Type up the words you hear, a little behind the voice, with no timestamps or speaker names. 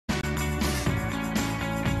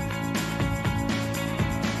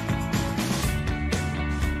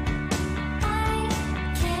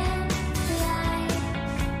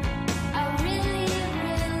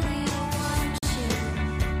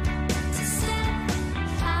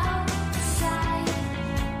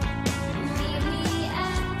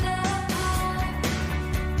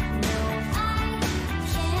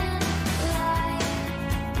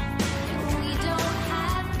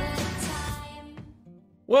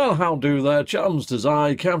Well, how do there, chums? 'Tis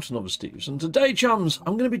I, Captain of Steves, and today, chums,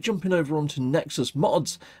 I'm going to be jumping over onto Nexus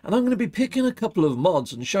mods, and I'm going to be picking a couple of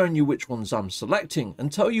mods and showing you which ones I'm selecting, and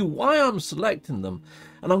tell you why I'm selecting them,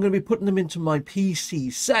 and I'm going to be putting them into my PC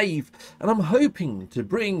save, and I'm hoping to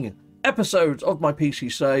bring episodes of my PC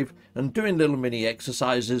save and doing little mini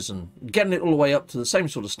exercises and getting it all the way up to the same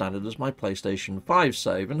sort of standard as my PlayStation 5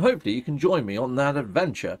 save, and hopefully you can join me on that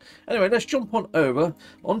adventure. Anyway, let's jump on over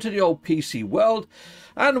onto the old PC world,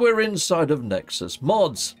 and we're inside of Nexus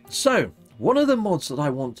mods. So one of the mods that I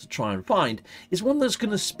want to try and find is one that's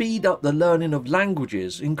going to speed up the learning of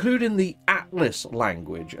languages, including the Atlas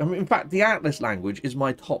language. I mean, in fact, the Atlas language is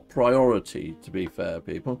my top priority, to be fair,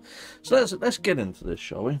 people. So let's get into this,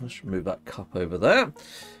 shall we? Let's remove that cup over there.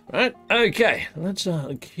 Right, okay, let's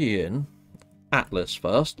key in Atlas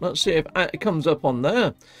first. Let's see if it comes up on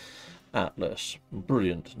there. Atlas,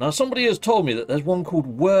 brilliant. Now somebody has told me that there's one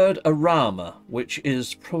called Wordorama, which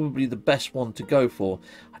is probably the best one to go for.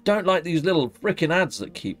 I don't like these little frickin' ads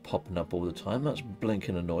that keep popping up all the time. That's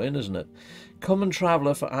blinking annoying, isn't it? Common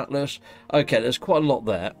Traveller for Atlas. Okay, there's quite a lot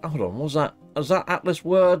there. Hold on, was that Atlas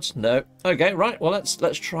words? No. Okay, right, well let's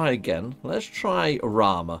try again. Let's try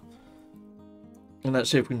Rama. And let's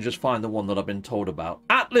see if we can just find the one that I've been told about.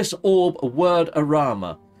 Atlas Orb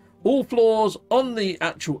Wordorama. All floors on the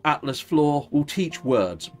actual Atlas floor will teach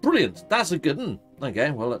words. Brilliant. That's a good one.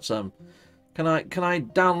 Okay, well let's can I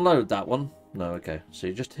download that one? No, okay. So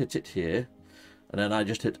you just hit it here. And then I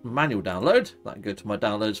just hit manual download. That can go to my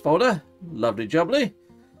downloads folder. Lovely jubbly.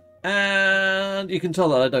 And you can tell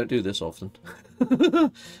that I don't do this often.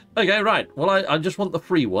 Okay, right. Well I just want the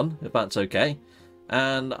free one, if that's okay.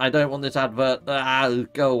 And I don't want this advert.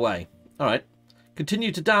 Go away. Alright.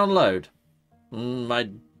 Continue to download. I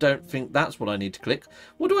don't think that's what I need to click.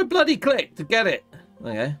 What do I bloody click to get it?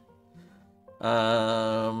 Okay.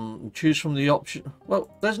 Choose from the option.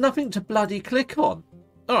 Well, there's nothing to bloody click on.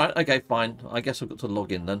 Alright, okay, fine. I guess I've got to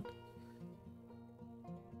log in then.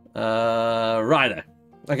 Righto.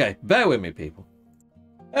 Okay, bear with me, people.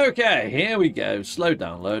 Okay, here we go. Slow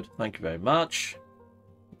download. Thank you very much.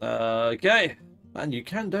 Okay. And you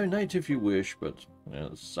can donate if you wish, but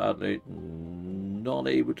sadly not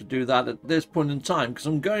able to do that at this point in time because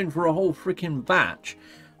I'm going for a whole freaking batch.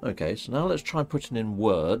 Okay, so now let's try putting in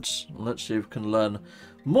words. Let's see if we can learn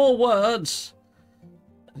more words.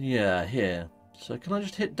 Yeah, here. So can I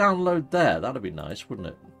just hit download there? That'd be nice, wouldn't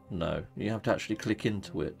it? No, you have to actually click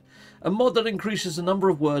into it. A mod that increases the number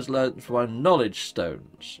of words learned from knowledge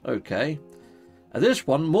stones. Okay. And this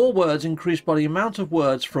one, more words increased by the amount of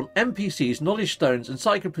words from NPCs, knowledge stones,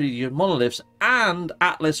 encyclopedia monoliths, and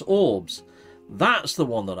Atlas orbs. That's the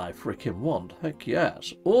one that I freaking want. Heck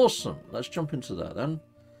yes. Awesome. Let's jump into that then.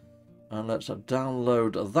 And let's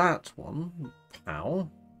download that one. Pow.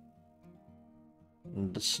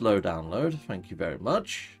 And slow download. Thank you very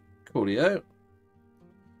much. Coolio.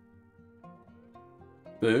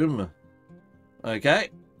 Boom. Okay.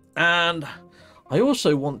 And I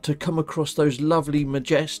also want to come across those lovely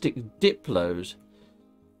majestic diplos.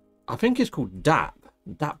 I think it's called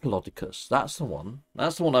Diplodocus. That's the one.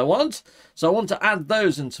 That's the one I want. So I want to add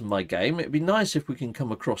those into my game. It'd be nice if we can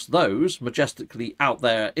come across those majestically out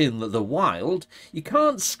there in the wild. You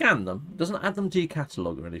can't scan them. It doesn't add them to your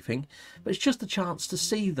catalogue or anything. But it's just a chance to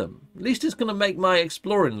see them. At least it's going to make my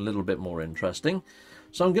exploring a little bit more interesting.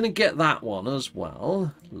 So I'm going to get that one as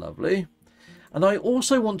well. Lovely. And I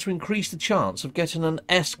also want to increase the chance of getting an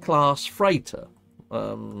S-class freighter.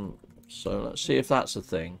 So let's see if that's a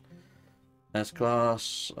thing.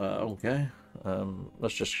 S-class, okay.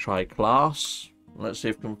 Let's just try class. Let's see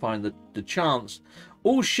if we can find the chance.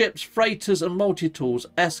 All ships, freighters and multitools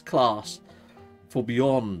S-class for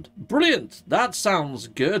beyond. Brilliant! That sounds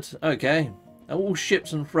good. Okay. All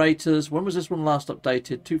ships and freighters. When was this one last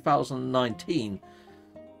updated? 2019.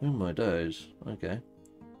 Oh my days. Okay.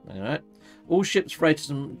 Alright. All ships, freighters,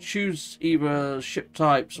 and choose either ship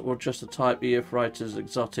types or just a type. EF freighters,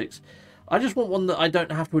 exotics. I just want one that I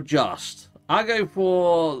don't have to adjust. I'll go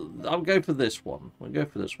for this one. We'll go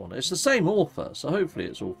for this one. It's the same author, so hopefully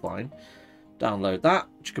it's all fine. Download that.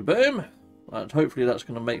 Chickaboom. And hopefully that's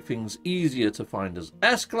going to make things easier to find as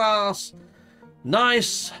S-class.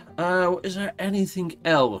 Nice. Is there anything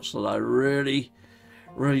else that I really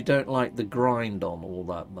don't like the grind on all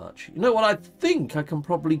that much? You know what, I think I can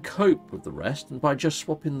probably cope with the rest and by just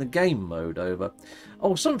swapping the game mode over.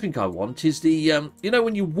 Oh, something I want is the you know,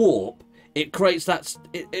 when you warp, it creates that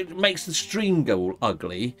it makes the stream go all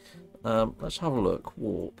ugly. Let's have a look.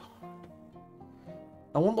 Warp.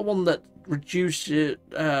 I want the one that reduces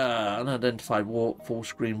unidentified warp, full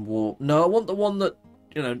screen warp. No, I want the one that,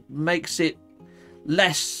 you know, makes it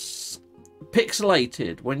less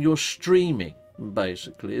pixelated, when you're streaming,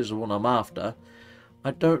 basically, is the one I'm after.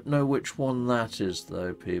 I don't know which one that is,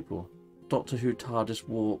 though, people. Doctor Who TARDIS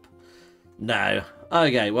warp. No.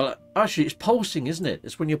 Okay, well, actually, it's pulsing, isn't it?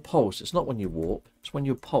 It's when you pulse. It's not when you warp. It's when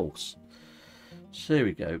you pulse. So here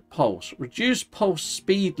we go. Pulse. Reduce pulse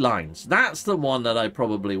speed lines. That's the one that I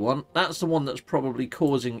probably want. That's the one that's probably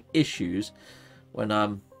causing issues when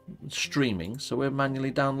I'm streaming. So we'll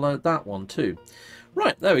manually download that one too.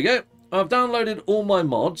 Right, there we go. I've downloaded all my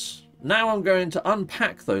mods. Now I'm going to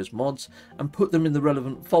unpack those mods and put them in the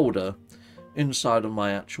relevant folder inside of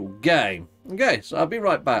my actual game. Okay, so I'll be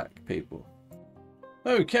right back, people.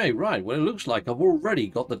 Okay, right, well, it looks like I've already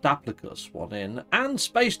got the Daplicus one in and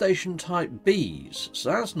Space Station Type Bs, so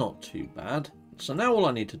that's not too bad. So now all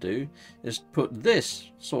I need to do is put this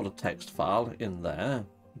sort of text file in there,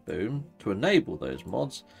 boom, to enable those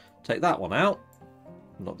mods. Take that one out.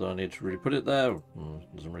 Not that I need to really put it there,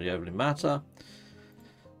 doesn't really overly matter.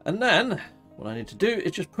 And then what I need to do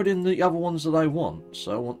is just put in the other ones that I want.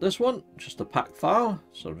 So I want this one, just a pack file.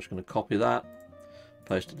 So I'm just going to copy that,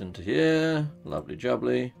 paste it into here. Lovely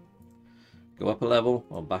jubbly. Go up a level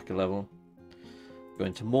or back a level. Go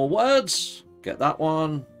into more words. Get that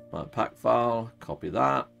one. My pack file. Copy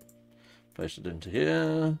that. Paste it into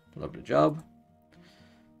here. Lovely job.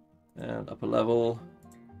 And up a level.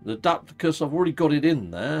 The Daplicus, I've already got it in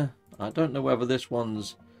there. I don't know whether this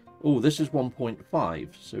one's... Oh, this is 1.5.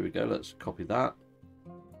 So here we go. Let's copy that.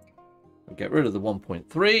 And get rid of the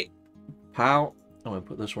 1.3. Pow. I'm going to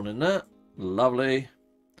put this one in there. Lovely.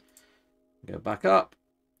 Go back up.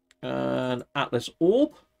 And Atlas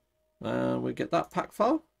Orb. And we get that pack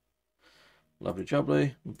file. Lovely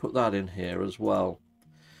jubbly. And put that in here as well.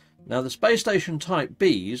 Now the Space Station Type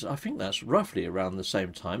Bs, I think that's roughly around the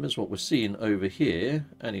same time as what we're seeing over here.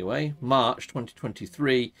 Anyway, March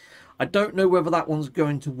 2023. I don't know whether that one's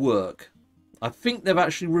going to work. I think they've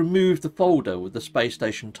actually removed the folder with the Space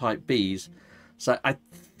Station Type Bs. So I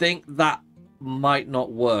think that might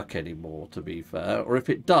not work anymore, to be fair. Or if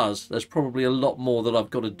it does, there's probably a lot more that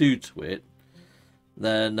I've got to do to it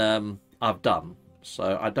than I've done.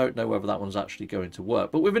 So I don't know whether that one's actually going to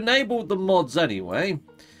work. But we've enabled the mods anyway.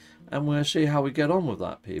 And we'll see how we get on with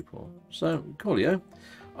that, people. So, coolio.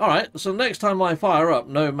 Alright, so next time I fire up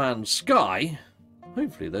No Man's Sky,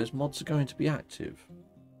 hopefully those mods are going to be active.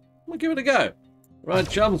 We'll give it a go. Right,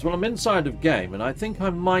 chums, well, I'm inside of game, and I think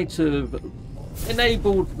I might have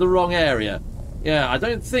enabled the wrong area. Yeah, I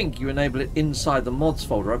don't think you enable it inside the mods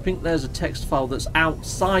folder. I think there's a text file that's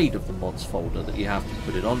outside of the mods folder that you have to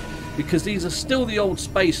put it on, because these are still the old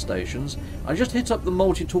space stations. I just hit up the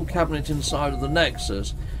multi-tool cabinet inside of the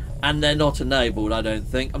Nexus, and they're not enabled, I don't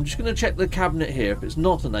think. I'm just going to check the cabinet here. If it's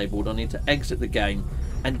not enabled, I need to exit the game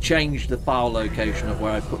and change the file location of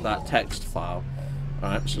where I put that text file.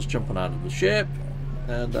 Alright, so let's jump on out of the ship.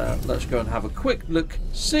 And let's go and have a quick look.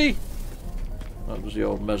 See? That was the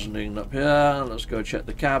old mezzanine up here. Let's go check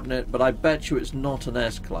the cabinet. But I bet you it's not an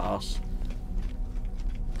S-class.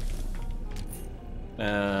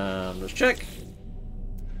 And let's check.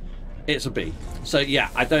 It's a B. So yeah,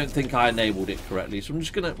 I don't think I enabled it correctly. So I'm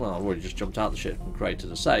just going to... Well, I've already just jumped out the ship and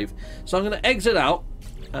created a save. So I'm going to exit out.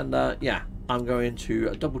 And yeah, I'm going to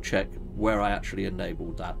double check where I actually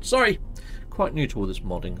enabled that. Sorry. Quite new to all this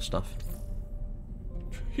modding stuff.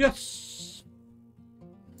 Yes.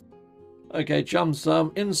 Okay, chums,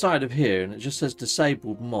 inside of here, and it just says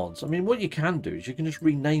disabled mods. I mean, what you can do is you can just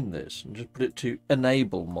rename this and just put it to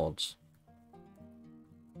enable mods.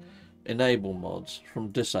 Enable mods from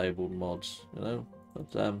disabled mods, you know.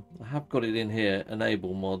 But I have got it in here,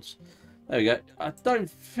 enable mods. There we go. I don't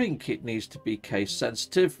think it needs to be case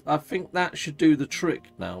sensitive. I think that should do the trick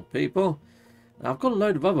now, people. Now, I've got a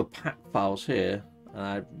load of other pack files here,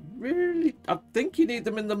 and I think you need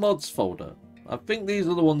them in the mods folder. I think these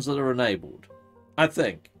are the ones that are enabled. I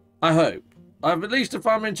think. I hope. At least if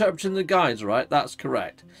I'm interpreting the guides right, that's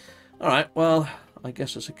correct. Alright, well, I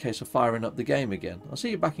guess it's a case of firing up the game again. I'll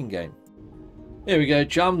see you back in game. Here we go,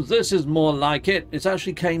 chums. This is more like it. It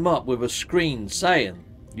actually came up with a screen saying,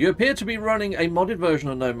 you appear to be running a modded version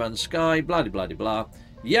of No Man's Sky, blah blah blah blah.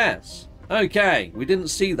 Yes. Okay, we didn't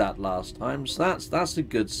see that last time, so that's a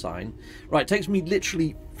good sign. Right, it takes me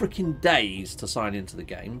literally freaking days to sign into the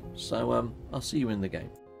game, so I'll see you in the game.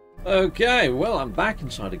 Okay, well, I'm back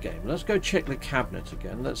inside the game. Let's go check the cabinet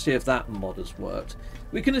again. Let's see if that mod has worked.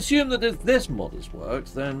 We can assume that if this mod has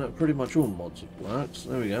worked, then pretty much all mods have worked.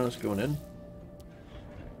 So there we go, let's go on in.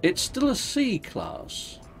 It's still a C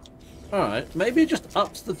class. Alright, maybe it just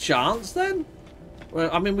ups the chance then? Well,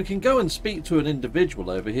 I mean, we can go and speak to an individual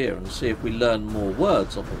over here and see if we learn more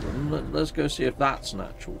words off of them. Let's go see if that's an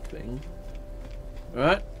actual thing.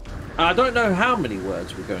 Alright. I don't know how many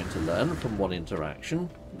words we're going to learn from one interaction,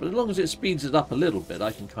 but as long as it speeds it up a little bit,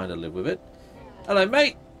 I can kind of live with it. Hello,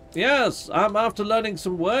 mate. Yes, I'm after learning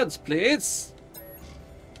some words, please.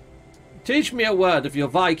 Teach me a word of your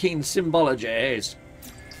Viking symbologies.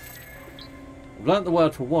 I've learnt the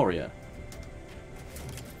word for warrior.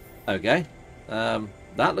 Okay.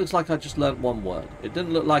 That looks like I just learnt one word. It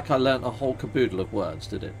didn't look like I learnt a whole caboodle of words,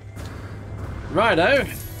 did it? Righto.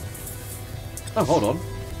 Oh, hold on.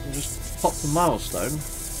 I just popped the milestone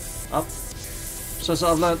up. So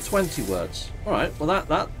I've learnt 20 words. Alright,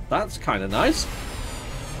 well that's kind of nice.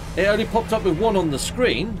 It only popped up with one on the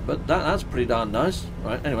screen, but that's pretty darn nice.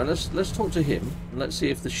 Right, anyway, let's talk to him and let's see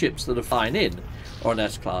if the ships that are flying in are an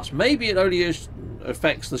S-class. Maybe it only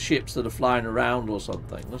affects the ships that are flying around or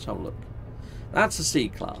something. Let's have a look. That's a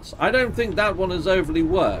C-class. I don't think that one has overly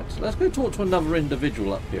worked. Let's go talk to another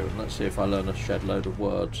individual up here and let's see if I learn a shed load of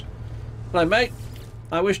words. Hello, mate.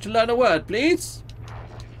 I wish to learn a word, please.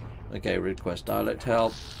 Okay, request dialect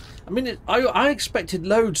help. I mean, I expected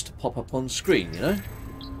loads to pop up on screen, you know?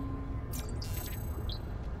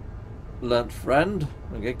 Learnt friend.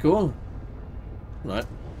 Okay, cool. Right.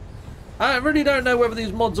 I really don't know whether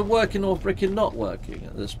these mods are working or freaking not working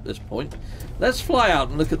at this point. Let's fly out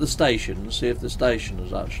and look at the station and see if the station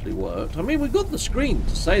has actually worked. I mean, we've got the screen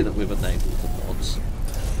to say that we've enabled the mods.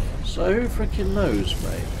 So who freaking knows,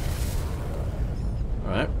 mate?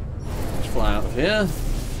 Alright. Let's fly out of here.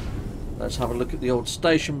 Let's have a look at the old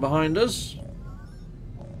station behind us.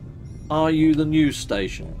 Are you the news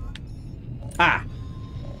station? Ah!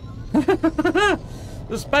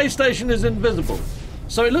 The space station is invisible.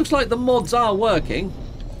 So it looks like the mods are working.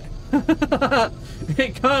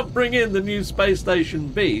 It can't bring in the new space station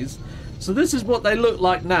bees. So this is what they look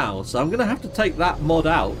like now. So I'm going to have to take that mod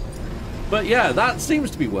out. But yeah, that seems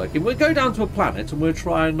to be working. We'll go down to a planet and we'll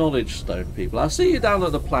try a knowledge stone, people. I'll see you down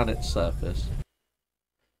at the planet's surface.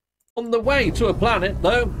 On the way to a planet,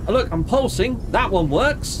 though. Oh, look, I'm pulsing. That one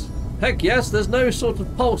works. Heck yes, there's no sort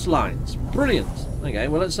of pulse lines. Brilliant. Okay,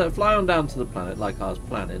 well, let's fly on down to the planet like I was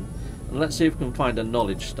planning. And let's see if we can find a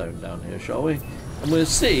knowledge stone down here, shall we? And we'll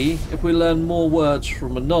see if we learn more words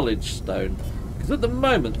from a knowledge stone. Because at the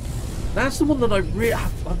moment, that's the one that I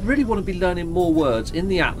really want to be learning more words in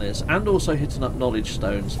the Atlas and also hitting up knowledge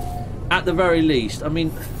stones at the very least. I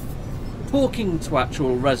mean, talking to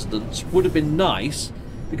actual residents would have been nice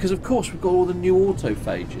because, of course, we've got all the new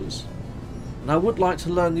autophages. And I would like to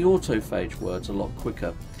learn the autophage words a lot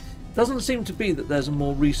quicker. Doesn't seem to be that there's a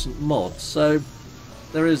more recent mod, so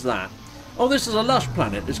there is that. Oh, this is a lush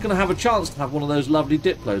planet. It's going to have a chance to have one of those lovely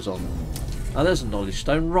diplos on. Now, there's a knowledge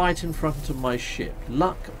stone right in front of my ship.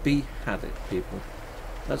 Luck be had it, people.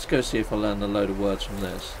 Let's go see if I learn a load of words from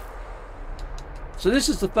this. So this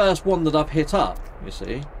is the first one that I've hit up, you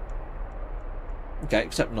see. Okay,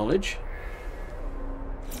 accept knowledge.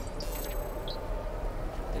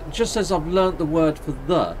 It just says I've learnt the word for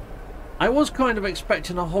the. I was kind of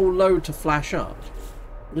expecting a whole load to flash up.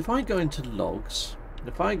 But if I go into logs,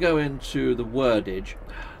 if I go into the wordage,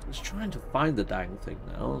 it's trying to find the dang thing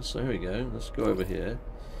now. So here we go. Let's go over here.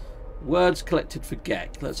 Words collected for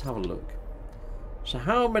Gek. Let's have a look. So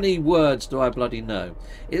how many words do I bloody know?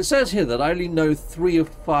 It says here that I only know 3 of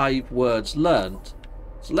 5 words learnt.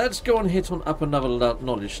 So let's go and hit on up another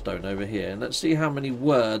knowledge stone over here. And let's see how many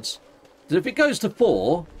words. If it goes to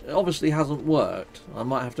 4, it obviously hasn't worked. I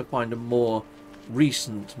might have to find a more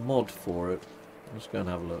recent mod for it. Let's go and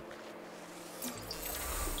have a look.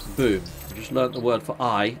 Boom. I just learnt the word for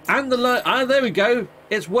I. And there we go.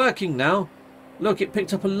 It's working now. Look, it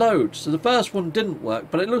picked up a load. So the first one didn't work,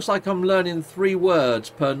 but it looks like I'm learning 3 words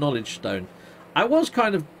per knowledge stone. I was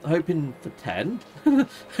kind of hoping for 10.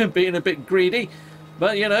 Being a bit greedy.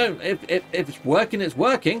 But, you know, if it's working, it's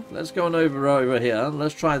working. Let's go on over here.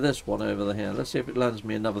 Let's try this one over here. Let's see if it learns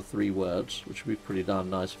me another 3 words, which would be pretty darn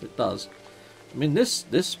nice if it does. I mean,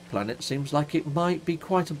 this planet seems like it might be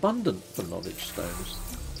quite abundant for knowledge stones.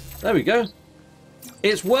 There we go.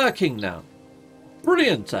 It's working now.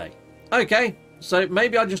 Brilliant, eh? Okay, so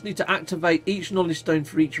maybe I just need to activate each knowledge stone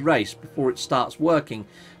for each race before it starts working.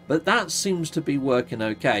 But that seems to be working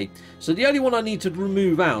okay. So the only one I need to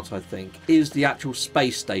remove out, I think, is the actual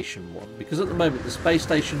space station one. Because at the moment, the space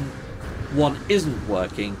station one isn't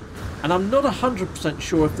working. And I'm not 100%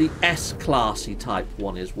 sure if the S-classy type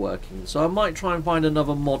one is working. So I might try and find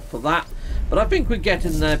another mod for that. But I think we're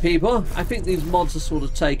getting there, people. I think these mods are sort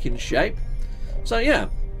of taking shape. So yeah,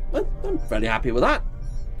 I'm fairly happy with that.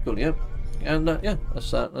 Cool, yeah. And yeah,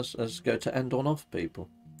 let's go to end on off, people.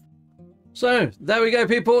 So, there we go,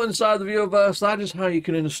 people, inside the Viewerverse. That is how you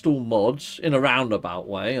can install mods in a roundabout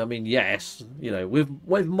way. I mean, yes, you know, with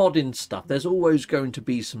modding stuff, there's always going to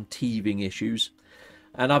be some teething issues.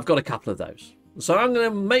 And I've got a couple of those. So I'm going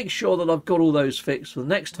to make sure that I've got all those fixed for the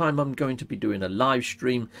next time I'm going to be doing a live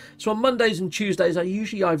stream. So on Mondays and Tuesdays, I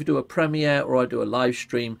usually either do a premiere or I do a live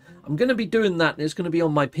stream. I'm going to be doing that, and it's going to be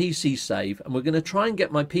on my PC save. And we're going to try and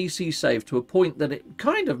get my PC save to a point that it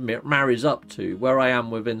kind of marries up to where I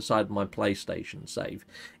am with inside my PlayStation save,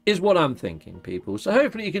 is what I'm thinking, people. So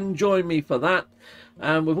hopefully you can join me for that.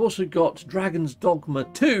 And we've also got Dragon's Dogma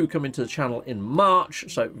 2 coming to the channel in March.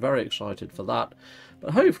 So very excited for that.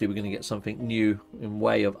 But hopefully we're going to get something new in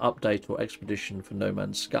way of update or expedition for No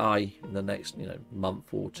Man's Sky in the next, month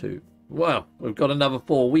or two. Well, we've got another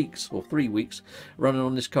 4 weeks or 3 weeks running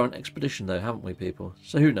on this current expedition though, haven't we, people?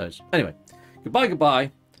 So who knows? Anyway,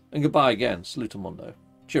 goodbye, and goodbye again. Salutamondo.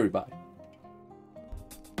 Cheery bye.